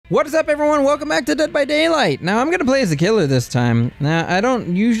What is up, everyone? Welcome back to Dead by Daylight. Now, I'm going to play as a killer this time. Now, I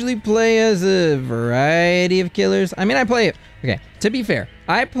don't usually play as a variety of killers. I mean, I play... Okay, to be fair,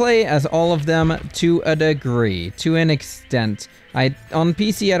 I play as all of them to a degree, to an extent. On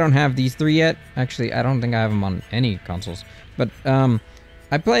PC, I don't have these three yet. Actually, I don't think I have them on any consoles. But,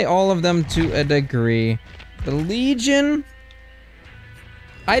 I play all of them to a degree. The Legion...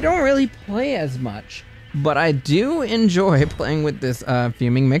 I don't really play as much. But I do enjoy playing with this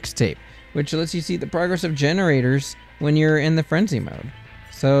fuming mixtape, which lets you see the progress of generators when you're in the frenzy mode.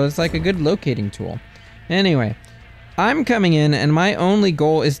 So it's like a good locating tool. Anyway, I'm coming in and my only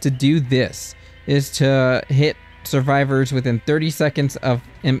goal is to do this, is to hit survivors within 30 seconds of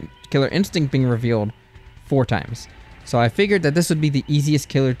Killer Instinct being revealed 4 times. So I figured that this would be the easiest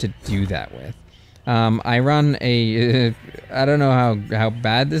killer to do that with. I run a, I don't know how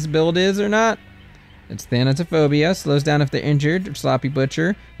bad this build is or not. It's Thanatophobia, slows down if they're injured. Sloppy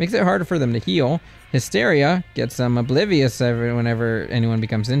Butcher makes it harder for them to heal. Hysteria gets them oblivious whenever anyone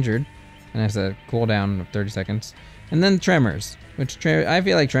becomes injured, and has a cooldown of 30 seconds. And then Tremors, which I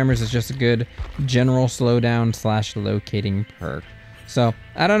feel like Tremors is just a good general slowdown / locating perk. So,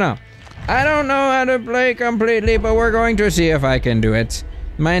 I don't know. I don't know how to play completely, but we're going to see if I can do it.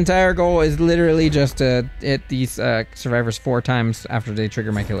 My entire goal is literally just to hit these survivors 4 times after they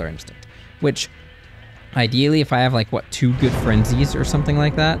trigger my Killer Instinct, which... Ideally, if I have like, what, 2 good frenzies or something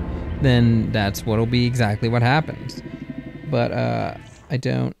like that, then that's what'll be exactly what happens. But, I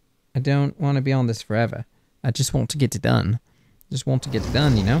don't want to be on this forever. I just want to get it done. Just want to get it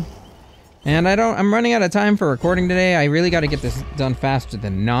done, you know? And I'm running out of time for recording today. I really got to get this done faster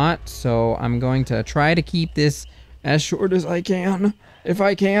than not, so I'm going to try to keep this as short as I can, if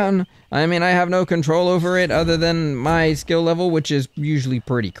I can. I mean, I have no control over it other than my skill level, which is usually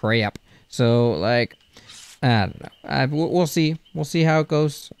pretty crap. So, like... I don't know. We'll see. We'll see how it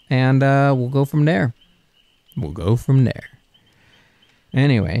goes, and we'll go from there. We'll go from there.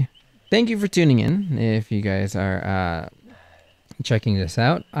 Anyway, thank you for tuning in. If you guys are checking this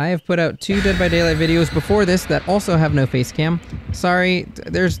out, I have put out 2 Dead by Daylight videos before this that also have no face cam. Sorry,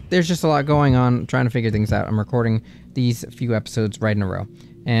 there's just a lot going on trying to figure things out. I'm recording these few episodes right in a row,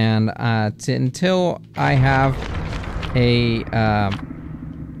 and until I have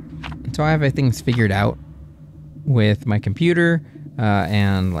things figured out with my computer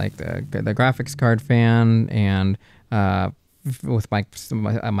and like the graphics card fan and with my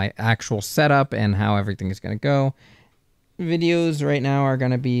actual setup and how everything is going to go. Videos right now are going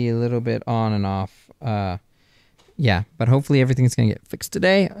to be a little bit on and off. Yeah, but hopefully everything's going to get fixed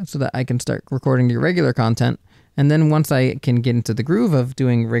today so that I can start recording the regular content. And then once I can get into the groove of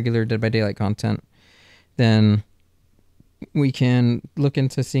doing regular Dead by Daylight content, then we can look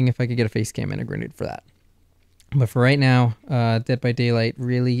into seeing if I could get a face cam integrated for that. But for right now, Dead by Daylight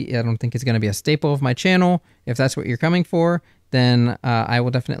really, I don't think is going to be a staple of my channel. If that's what you're coming for, then I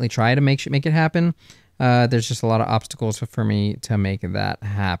will definitely try to make it happen. There's just a lot of obstacles for me to make that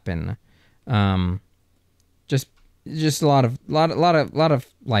happen. Just a lot of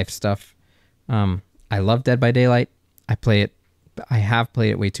life stuff. I love Dead by Daylight. I have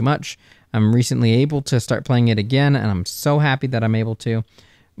played it way too much. I'm recently able to start playing it again, and I'm so happy that I'm able to.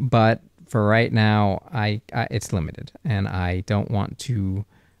 But for right now, it's limited, and I don't want to,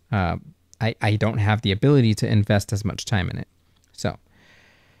 I don't have the ability to invest as much time in it. So,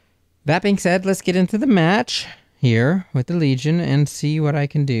 that being said, let's get into the match here with the Legion and see what I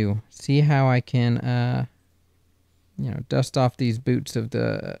can do. See how I can, dust off these boots of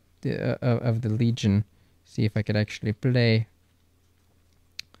the Legion. See if I could actually play.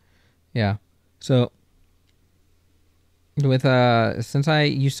 Yeah, so... With since I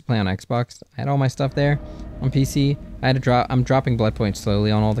used to play on Xbox, I had all my stuff there. On PC, I had to I'm dropping blood points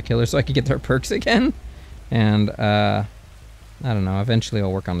slowly on all the killers so I could get their perks again. And I don't know, eventually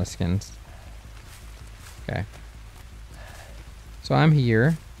I'll work on the skins. Okay. So I'm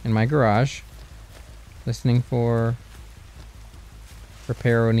here in my garage, listening for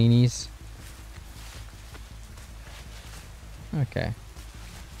Peroninis. Okay.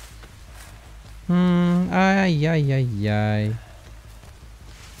 Ay.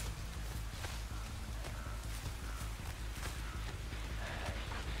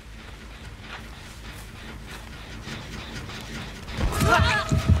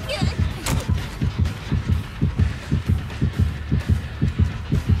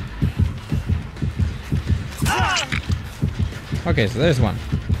 Okay, so there's one.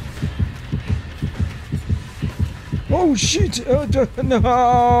 Oh shit!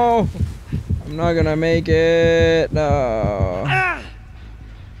 No! I'm not gonna make it. No.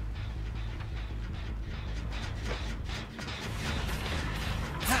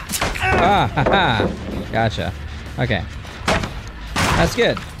 Ah, haha. Gotcha. Okay. That's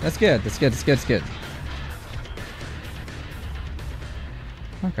good. That's good. That's good. That's good. That's good.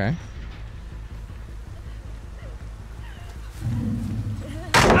 Okay.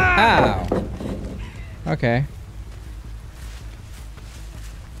 Ow. Okay.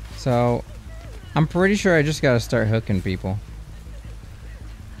 So, I'm pretty sure I just gotta start hooking people.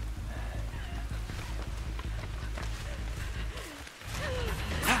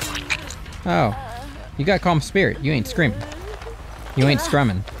 Oh. You got calm spirit. You ain't screaming. You ain't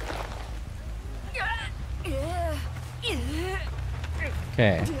scrumming.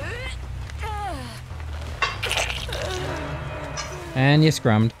 Okay. And you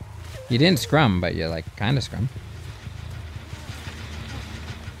scrummed. You didn't scrum, but you like kinda scrummed.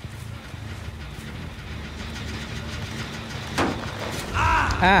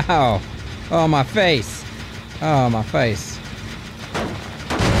 Ow! Oh, my face! Oh, my face.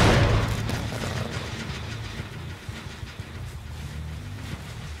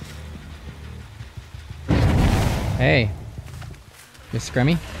 Hey. You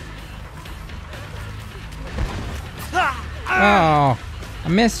scrummy? Oh, I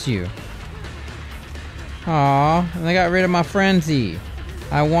missed you. Aw, and I got rid of my frenzy.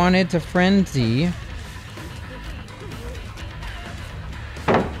 I wanted to frenzy.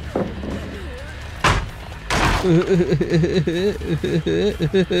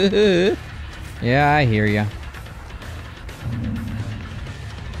 Yeah, I hear ya.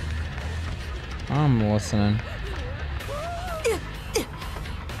 I'm listening.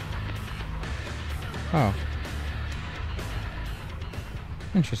 Oh.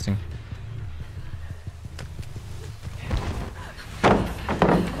 Interesting.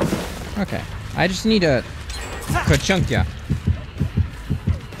 Okay. I just need a ka-chunk ya.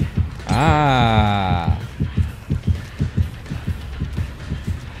 Ah.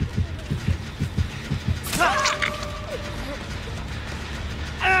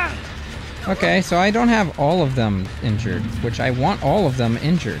 Okay, so I don't have all of them injured, which I want all of them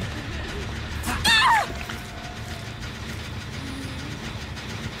injured.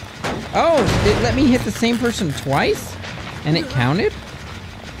 Oh, it let me hit the same person twice? And it counted?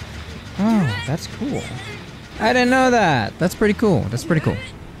 Oh, that's cool. I didn't know that. That's pretty cool. That's pretty cool.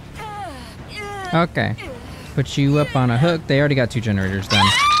 Okay. Put you up on a hook. They already got 2 generators done.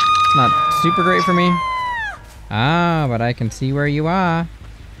 Not super great for me. Ah, but I can see where you are.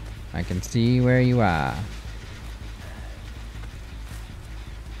 I can see where you are.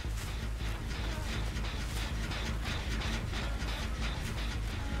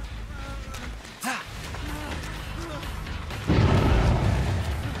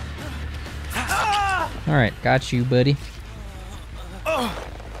 Alright, got you, buddy. Alright,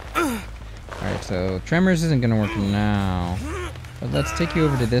 so Tremors isn't gonna work now. But let's take you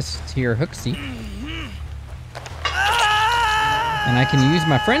over to this tier hooksy. And I can use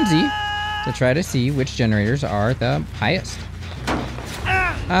my frenzy to try to see which generators are the highest.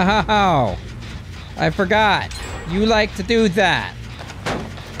 Oh, I forgot. You like to do that.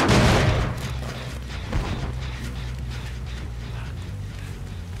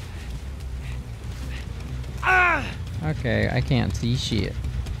 Okay, I can't see shit.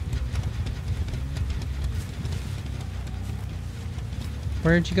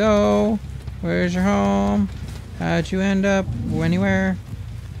 Where'd you go? Where's your home? How'd you end up anywhere?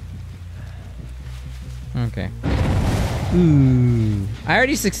 Okay. Ooh. I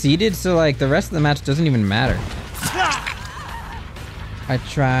already succeeded, so like the rest of the match doesn't even matter. I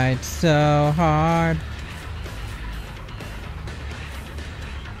tried so hard.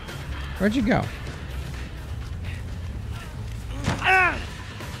 Where'd you go?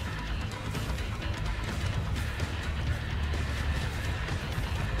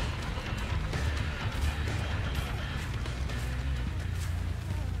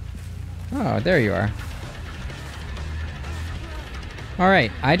 Oh, there you are.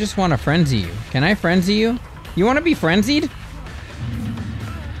 Alright, I just want to frenzy you. Can I frenzy you? You want to be frenzied?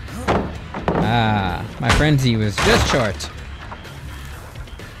 Ah, my frenzy was just short.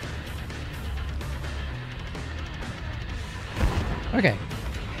 Okay.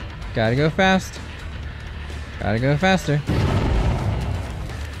 Gotta go fast. Gotta go faster.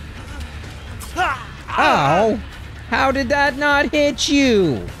 Ow! How did that not hit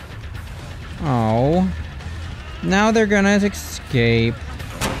you? Oh. Now they're gonna escape.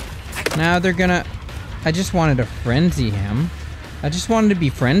 Now they're gonna... I just wanted to frenzy him. I just wanted to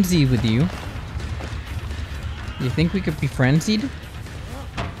be frenzied with you. You think we could be frenzied?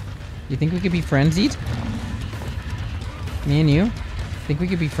 You think we could be frenzied? Me and you? Think we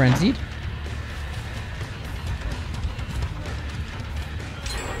could be frenzied?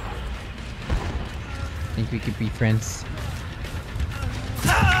 think we could be friends?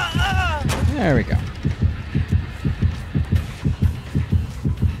 There we go.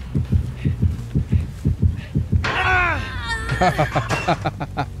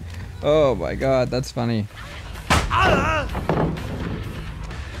 Oh my god, that's funny.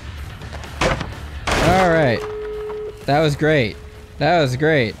 Alright. That was great. That was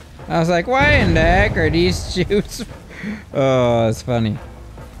great. I was like, why in the heck are these shoes? Oh, it's funny.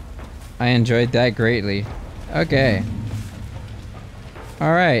 I enjoyed that greatly. Okay.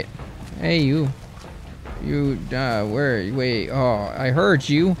 Alright. Hey, you. You, where, wait, oh, I heard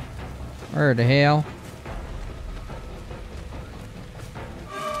you. Where the hell?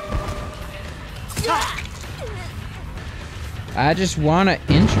 I just wanna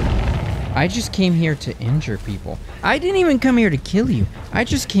injure. I just came here to injure people. I didn't even come here to kill you. I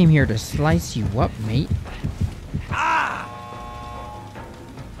just came here to slice you up, mate.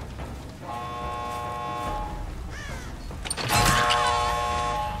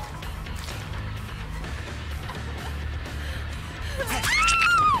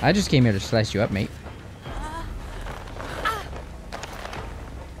 I just came here to slice you up, mate.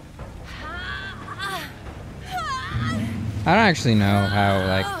 I don't actually know how,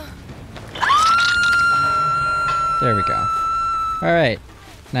 like... There we go. Alright.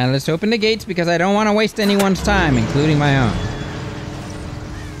 Now let's open the gates because I don't want to waste anyone's time, including my own.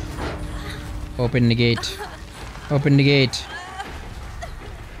 Open the gate. Open the gate.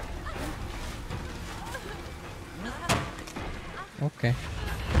 Okay.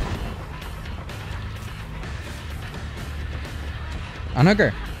 Unhook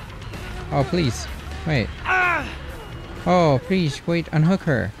her. Oh, please. Wait. Oh, please, wait, unhook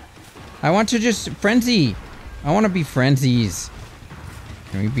her. I want to just frenzy. I want to be frenzies.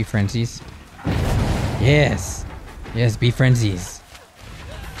 Can we be frenzies? Yes. Yes, be frenzies.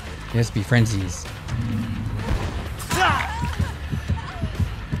 Yes, be frenzies.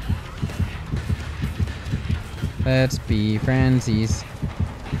 Let's be frenzies.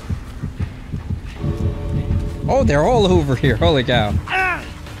 Oh, they're all over here. Holy cow.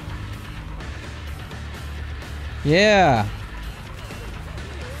 Yeah.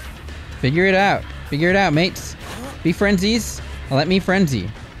 Figure it out. Figure it out, mates. Be frenzies. Let me frenzy.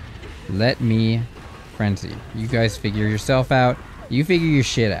 Let me frenzy. You guys figure yourself out. You figure your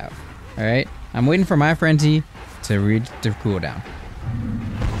shit out. Alright? I'm waiting for my frenzy to reach the cooldown.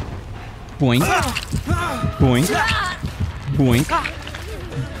 Boink. Boink. Boink.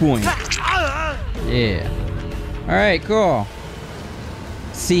 Boink. Yeah. Alright, cool.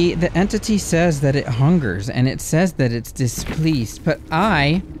 See, the entity says that it hungers, and it says that it's displeased, but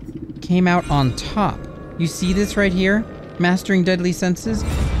I came out on top. You see this right here? Mastering deadly senses?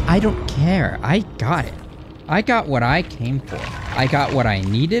 I don't care. I got it. I got what I came for. I got what I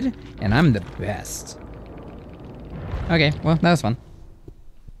needed, and I'm the best. Okay, well, that was fun.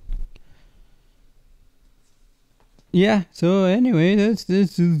 Yeah, so anyway, this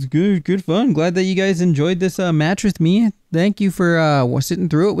is good fun. Glad that you guys enjoyed this match with me. Thank you for sitting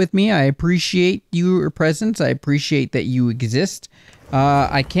through it with me. I appreciate your presence. I appreciate that you exist.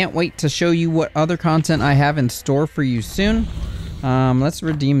 I can't wait to show you what other content I have in store for you soon. Let's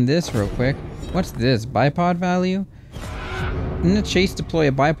redeem this real quick. What's this? Bipod value? In the chase, deploy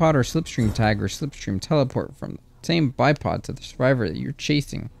a bipod or slipstream tag or slipstream teleport from the same bipod to the survivor that you're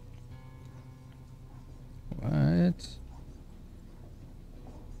chasing. What?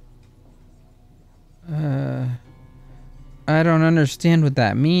 I don't understand what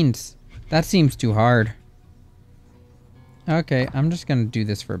that means. That seems too hard. Okay, I'm just gonna do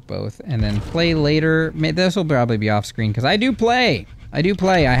this for both and then play later. This will probably be off screen because I do play. I do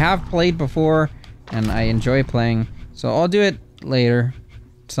play. I have played before and I enjoy playing. So I'll do it later.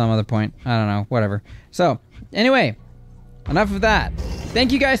 Some other point. I don't know. Whatever. So, anyway, enough of that.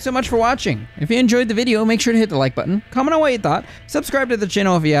 Thank you guys so much for watching. If you enjoyed the video, make sure to hit the like button, comment on what you thought, subscribe to the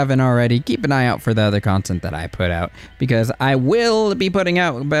channel if you haven't already, keep an eye out for the other content that I put out, because I will be putting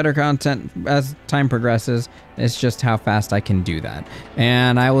out better content as time progresses. It's just how fast I can do that.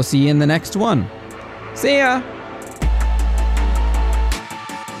 And I will see you in the next one. See ya!